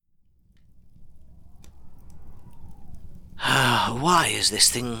Why is this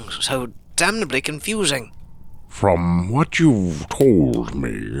thing so damnably confusing? From what you've told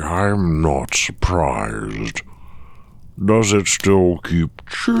me, I'm not surprised. Does it still keep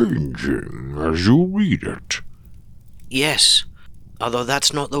changing as you read it? Yes, although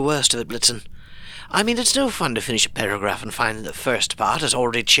that's not the worst of it, Blitzen. I mean, it's no fun to finish a paragraph and find that the first part has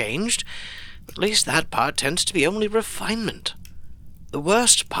already changed. At least that part tends to be only refinement. The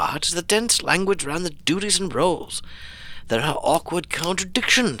worst part is the dense language around the duties and roles. There are awkward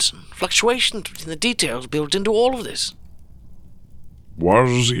contradictions and fluctuations between the details built into all of this.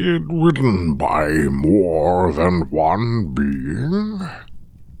 Was it written by more than one being?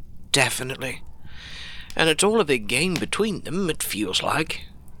 Definitely. And it's all a big game between them, it feels like.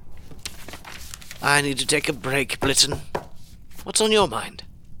 I need to take a break, Blitzen. What's on your mind?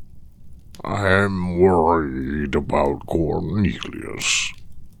 I'm worried about Cornelius.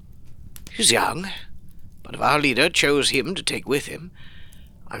 He's young, but if our leader chose him to take with him,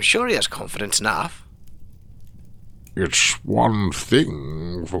 I'm sure he has confidence enough. It's one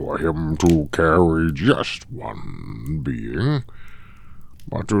thing for him to carry just one being,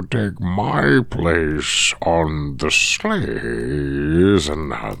 but to take my place on the sleigh is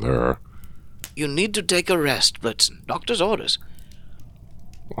another. You need to take a rest, Blitzen. Doctor's orders.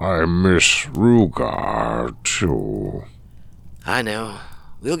 I miss Rugar, too. I know.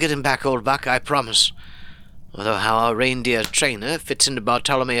 We'll get him back, old buck, I promise. Although how our reindeer trainer fits into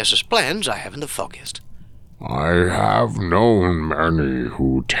Bartholomeus' plans, I haven't the foggiest. I have known many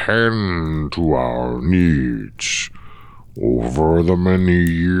who tend to our needs over the many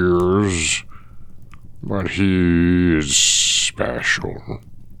years, but he is special,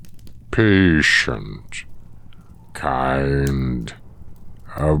 patient, kind,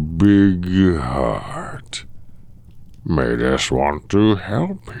 a big heart. Made us want to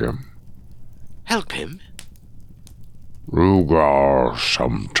help him. Help him? Rugar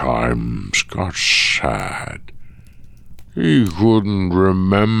sometimes got sad. He couldn't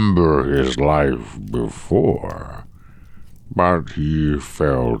remember his life before, but he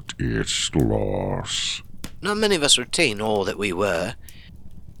felt its loss. Not many of us retain all that we were.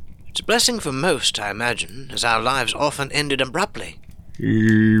 It's a blessing for most, I imagine, as our lives often ended abruptly.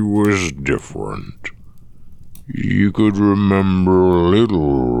 He was different. He could remember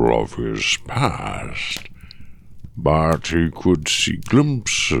little of his past, but he could see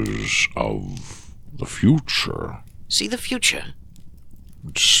glimpses of the future. See the future?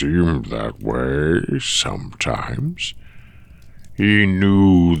 It seemed that way sometimes. He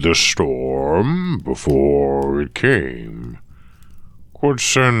knew the storm before it came, could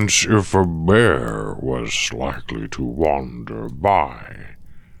sense if a bear was likely to wander by,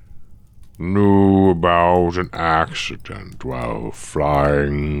 knew about an accident while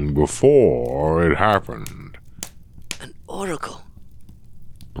flying before it happened. An oracle?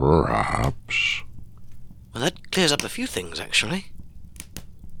 Perhaps. Well, that clears up a few things, actually.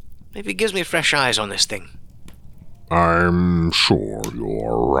 Maybe it gives me fresh eyes on this thing. I'm sure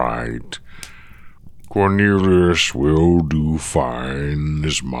you're right. Cornelius will do fine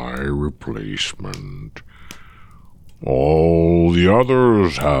as my replacement. All the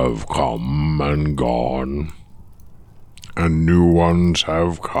others have come and gone, and new ones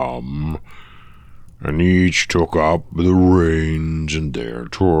have come, and each took up the reins in their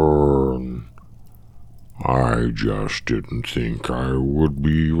turn. I just didn't think I would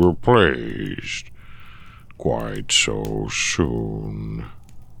be replaced quite so soon.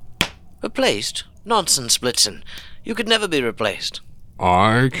 Replaced? Nonsense, Blitzen. You could never be replaced.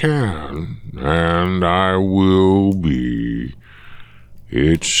 I can, and I will be.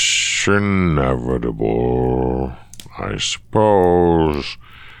 It's inevitable, I suppose,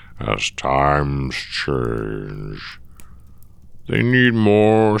 as times change. They need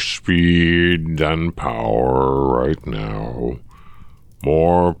more speed than power right now.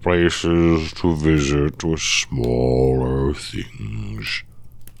 More places to visit with smaller things.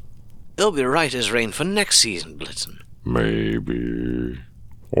 They'll be right as rain for next season, Blitzen. Maybe.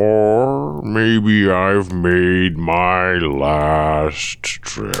 Or maybe I've made my last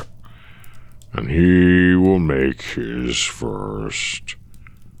trip, and he will make his first.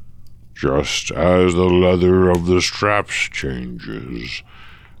 Just as the leather of the straps changes,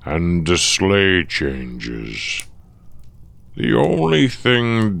 and the sleigh changes. The only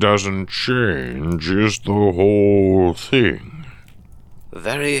thing doesn't change is the whole thing.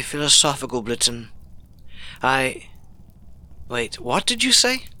 Very philosophical, Blitzen. Wait, what did you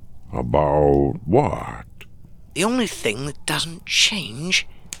say? About what? The only thing that doesn't change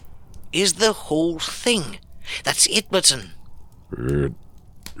is the whole thing. That's it, Blitzen. It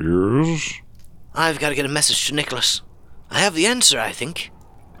is? I've got to get a message to Nicholas. I have the answer, I think.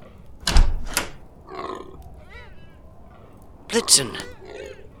 Blitzen,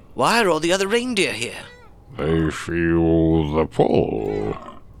 why are all the other reindeer here? They feel the pull.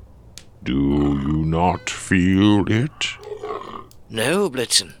 Do you not feel it? No,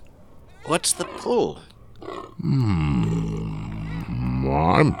 Blitzen. What's the pull?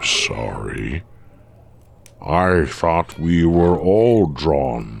 I'm sorry. I thought we were all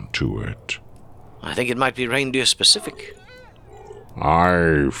drawn to it. I think it might be reindeer specific.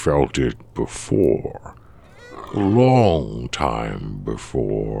 I felt it before. A long time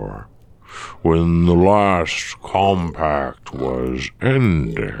before. When the last compact was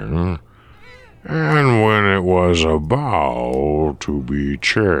ending, and when it was about to be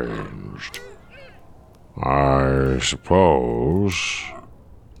changed. I suppose,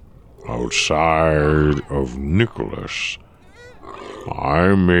 outside of Nicholas,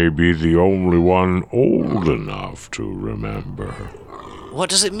 I may be the only one old enough to remember. What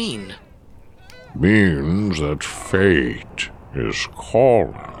does it mean? Means that fate is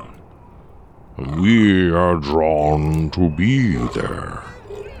calling, and we are drawn to be there.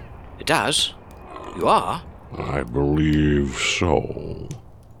 It does? You are? I believe so.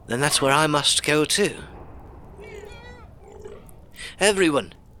 Then that's where I must go too.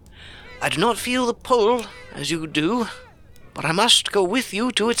 Everyone, I do not feel the pull, as you do, but I must go with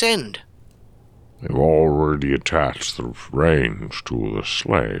you to its end. They've already attached the reins to the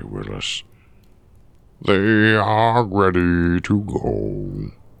sleigh, Willis. They are ready to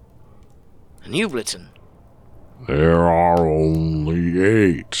go. And you, Blitzen? There are only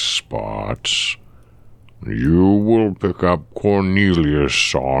 8 spots. You will pick up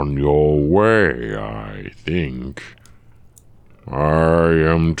Cornelius on your way, I think. I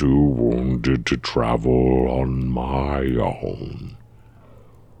am too wounded to travel on my own.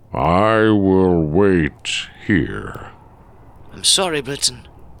 I will wait here. I'm sorry, Blitzen.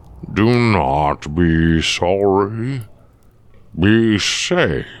 Do not be sorry. Be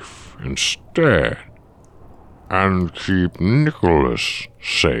safe instead. And keep Nicholas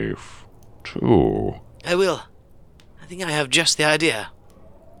safe, too. I will. I think I have just the idea.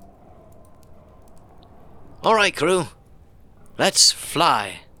 All right, crew. Let's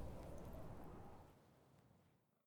fly.